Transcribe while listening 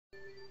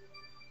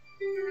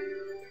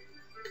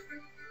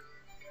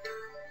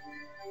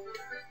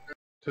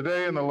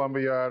Today in the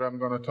lumberyard, I'm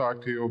going to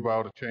talk to you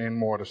about a chain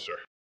mortiser.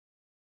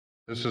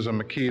 This is a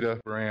Makita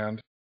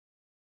brand,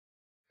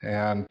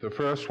 and the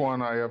first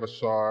one I ever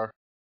saw,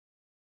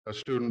 a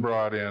student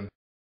brought in,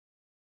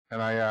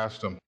 and I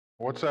asked him,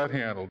 "What's that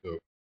handle do?"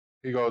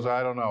 He goes,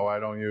 "I don't know, I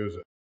don't use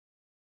it."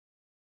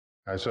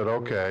 I said,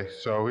 "Okay."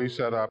 So he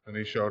set up and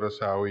he showed us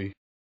how he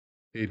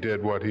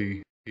did what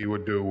he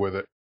would do with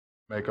it,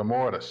 make a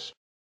mortise.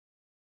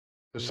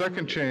 The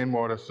second chain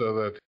mortiser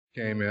that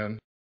came in,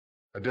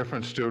 a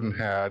different student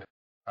had,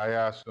 I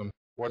asked him,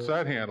 "What's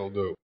that handle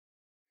do?"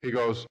 He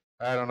goes,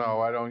 "I don't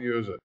know, I don't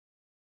use it."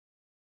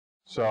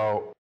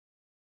 So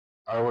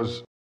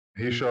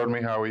he showed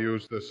me how he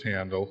used this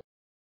handle,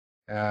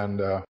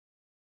 and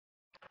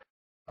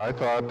I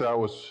thought that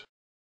was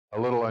a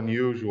little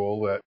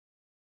unusual that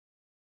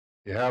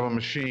you have a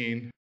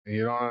machine and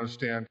you don't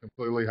understand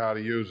completely how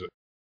to use it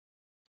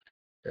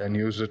and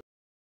use it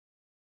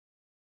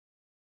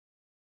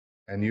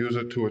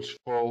to its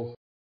full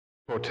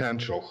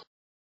potential.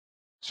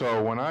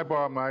 So when I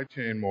bought my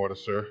chain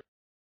mortiser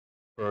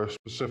for a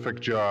specific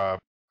job,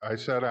 I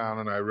sat down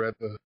and I read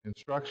the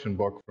instruction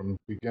book from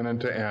beginning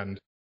to end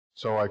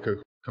so I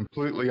could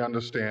completely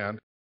understand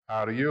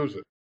how to use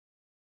it.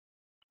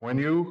 When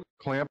you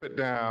clamp it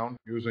down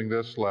using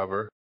this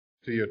lever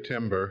to your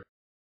timber,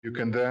 you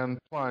can then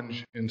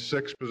plunge in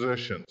 6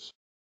 positions.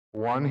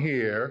 One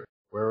here,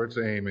 where it's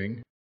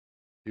aiming.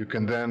 You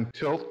can then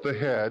tilt the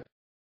head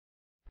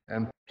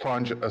and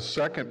plunge a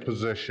second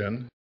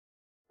position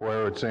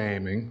where it's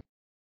aiming,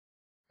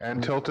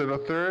 and tilt it a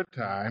third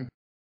time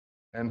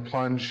and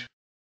plunge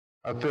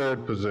a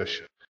third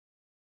position.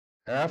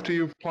 After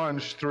you've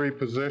plunged 3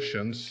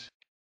 positions,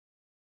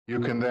 you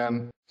can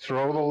then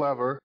throw the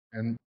lever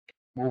and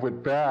move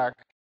it back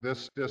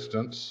this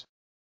distance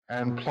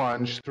and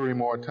plunge 3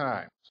 more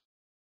times.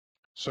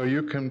 So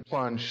you can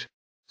plunge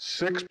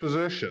 6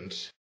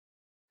 positions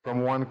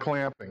from one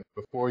clamping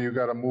before you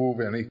got to move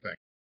anything.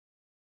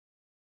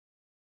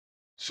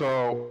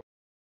 So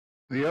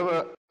the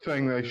other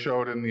thing they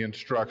showed in the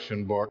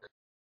instruction book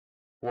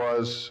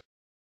was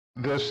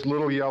this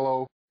little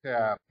yellow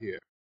tab here.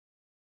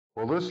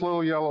 Well, this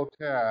little yellow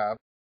tab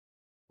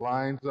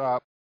lines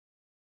up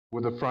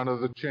with the front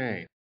of the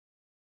chain.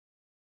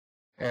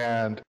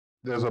 And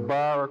there's a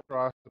bar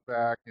across the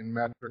back in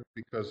metric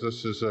because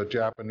this is a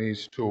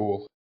Japanese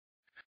tool.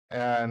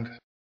 And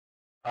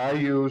I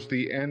use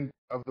the end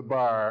of the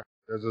bar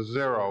as a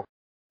 0,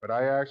 but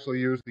I actually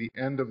use the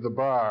end of the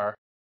bar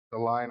to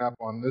line up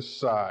on this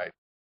side.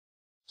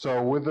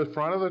 So with the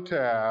front of the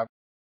tab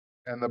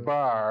and the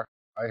bar,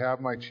 I have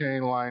my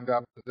chain lined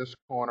up to this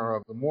corner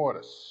of the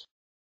mortise.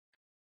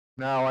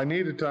 Now I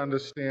needed to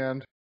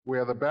understand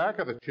where the back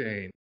of the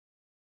chain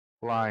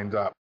lined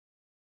up,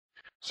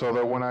 so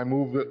that when I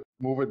move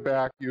it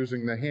back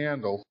using the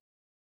handle,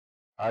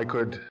 I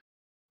could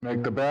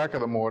make the back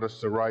of the mortise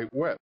the right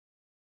width.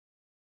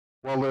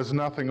 Well, there's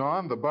nothing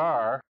on the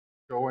bar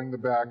showing the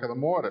back of the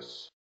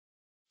mortise.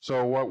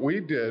 So what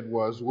we did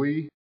was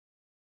we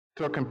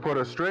took and put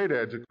a straight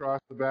edge across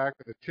the back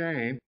of the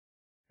chain,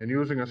 and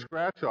using a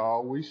scratch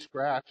awl, we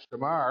scratched a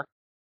mark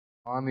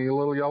on the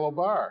little yellow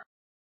bar.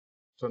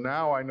 So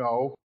now I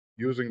know,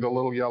 using the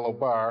little yellow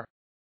bar,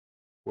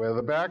 where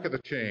the back of the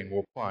chain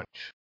will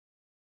punch.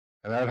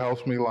 And that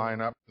helps me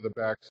line up to the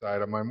back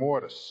side of my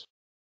mortise.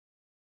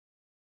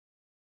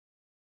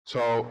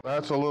 So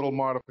that's a little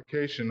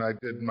modification I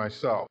did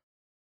myself.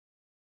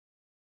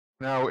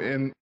 Now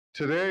in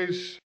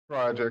today's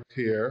project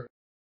here,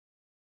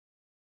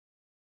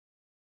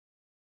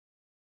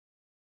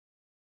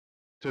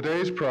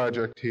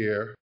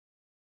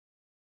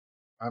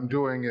 I'm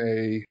doing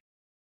a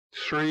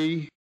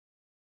 3-inch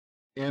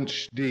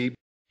deep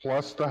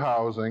plus the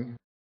housing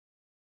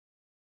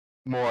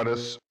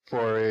mortise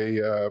for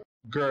a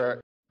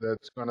girt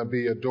that's going to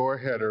be a door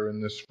header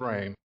in this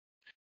frame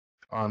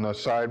on the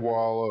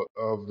sidewall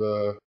of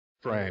the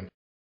frame.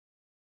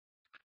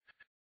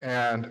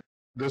 And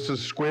this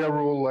is square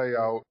rule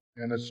layout,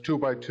 and it's 2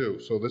 by 2.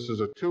 So this is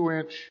a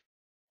 2-inch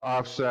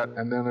offset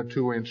and then a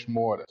 2-inch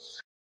mortise.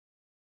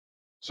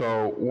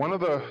 So one of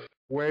the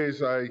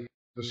ways I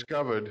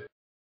discovered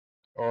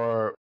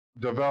or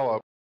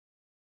developed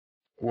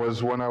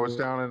was when I was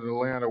down in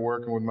Atlanta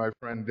working with my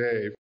friend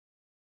Dave.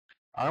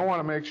 I want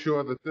to make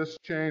sure that this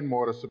chain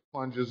mortise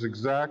plunges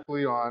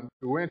exactly on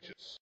 2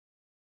 inches.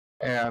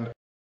 And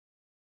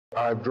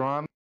I've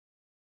drawn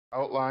the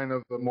outline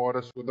of the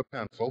mortise with a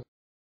pencil.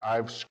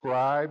 I've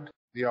scribed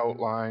the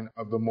outline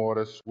of the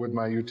mortise with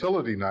my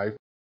utility knife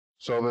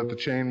so that the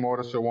chain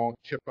mortiser won't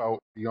chip out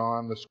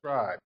beyond the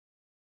scribe,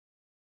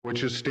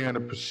 which is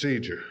standard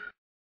procedure,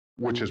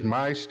 which is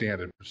my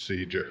standard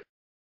procedure.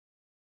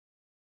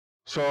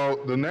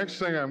 So the next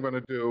thing I'm going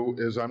to do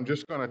is I'm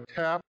just going to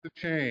tap the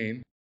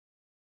chain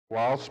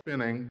while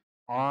spinning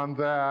on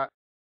that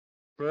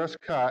first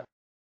cut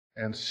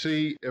and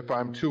see if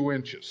I'm 2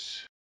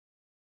 inches.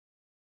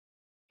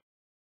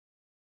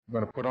 I'm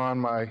going to put on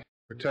my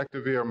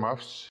protective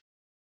earmuffs.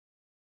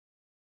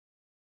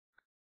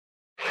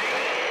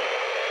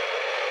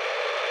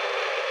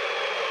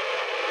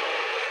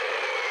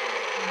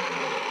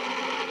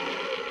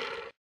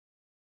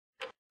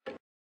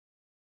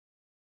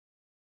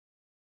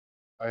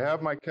 I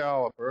have my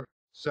caliper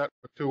set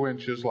for 2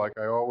 inches like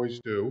I always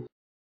do.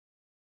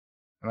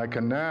 And I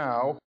can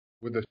now,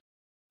 with the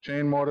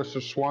chain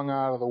mortiser swung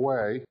out of the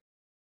way,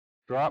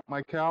 drop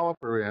my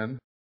caliper in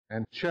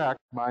and check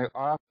my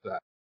offset.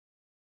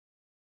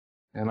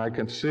 And I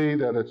can see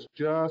that it's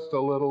just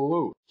a little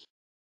loose.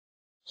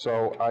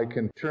 So I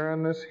can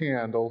turn this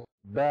handle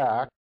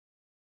back,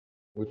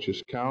 which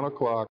is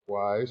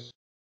counterclockwise,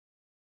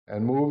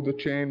 and move the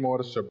chain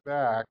mortiser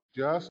back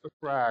just a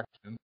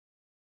fraction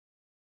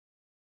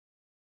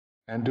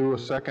and do a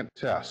second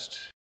test.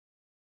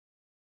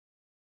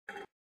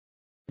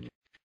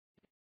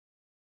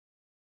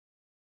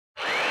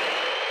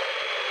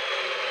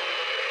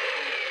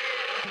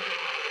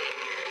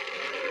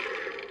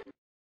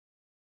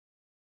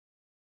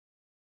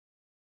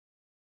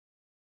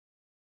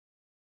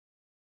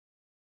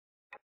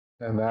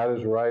 And that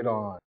is right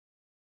on.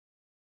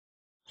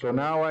 So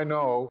now I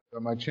know that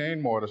my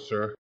chain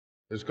mortiser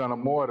is going to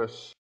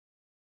mortise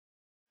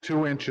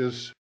 2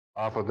 inches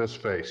off of this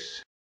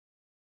face.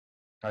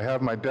 I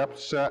have my depth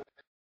set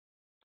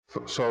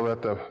so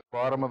that the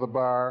bottom of the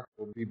bar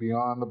will be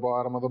beyond the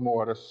bottom of the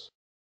mortise,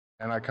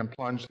 and I can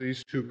plunge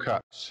these 2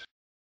 cuts.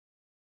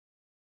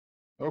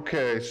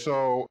 Okay,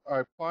 so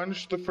I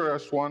plunged the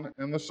first one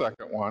and the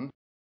second one.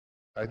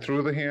 I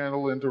threw the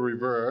handle into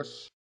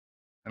reverse,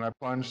 and I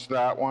plunged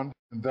that one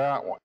and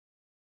that one.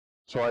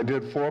 So I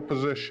did 4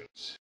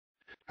 positions.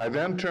 I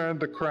then turned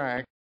the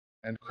crank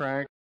and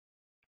cranked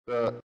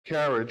the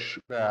carriage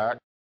back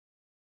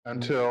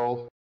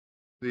until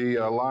the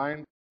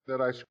line that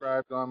I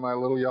scribed on my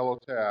little yellow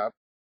tab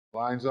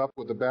lines up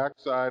with the back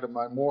side of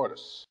my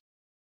mortise.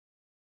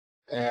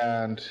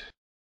 And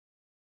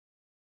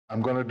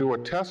I'm going to do a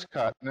test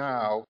cut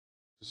now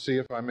to see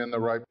if I'm in the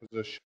right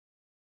position.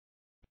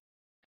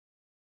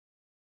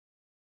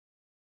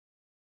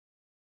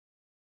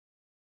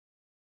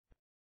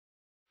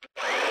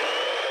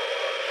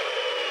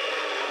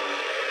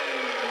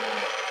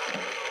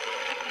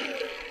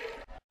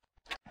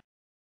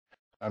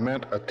 I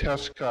meant a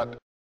test cut to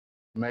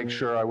make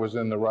sure I was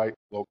in the right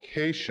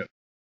location.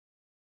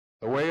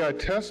 The way I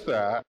test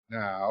that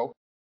now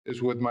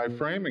is with my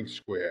framing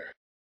square,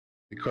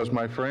 because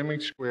my framing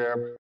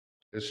square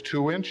is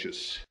 2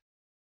 inches.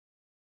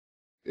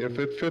 If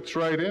it fits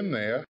right in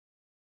there,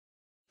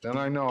 then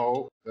I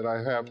know that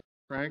I have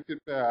cranked it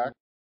back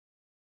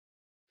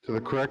to the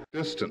correct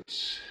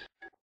distance.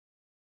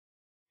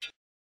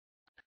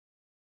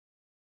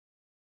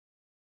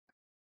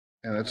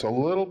 And it's a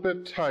little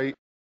bit tight,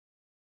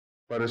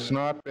 but it's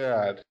not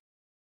bad.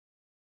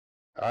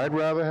 I'd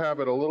rather have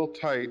it a little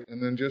tight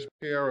and then just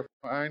pare a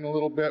fine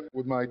little bit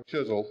with my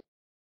chisel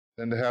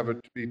than to have it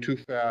be too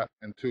fat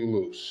and too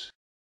loose.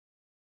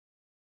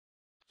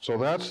 So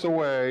that's the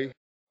way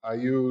I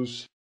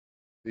use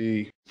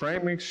the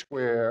framing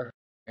square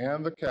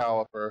and the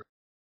caliper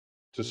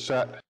to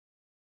set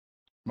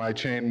my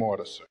chain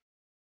mortiser.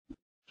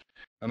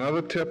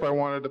 Another tip I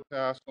wanted to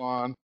pass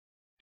on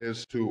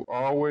is to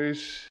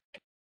always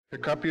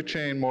pick up your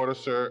chain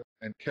mortiser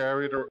and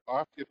carry it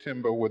off your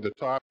timber with the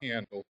top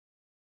handle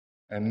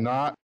and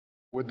not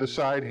with the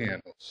side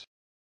handles.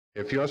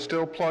 If you're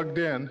still plugged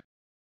in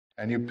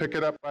and you pick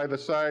it up by the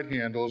side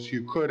handles,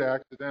 you could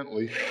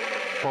accidentally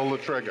pull the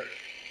trigger.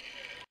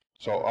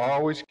 So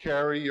always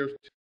carry your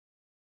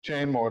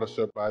chain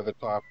mortiser by the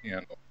top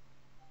handle.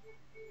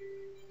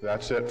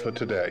 That's it for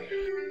today.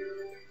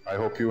 I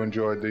hope you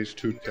enjoyed these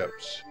 2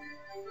 tips.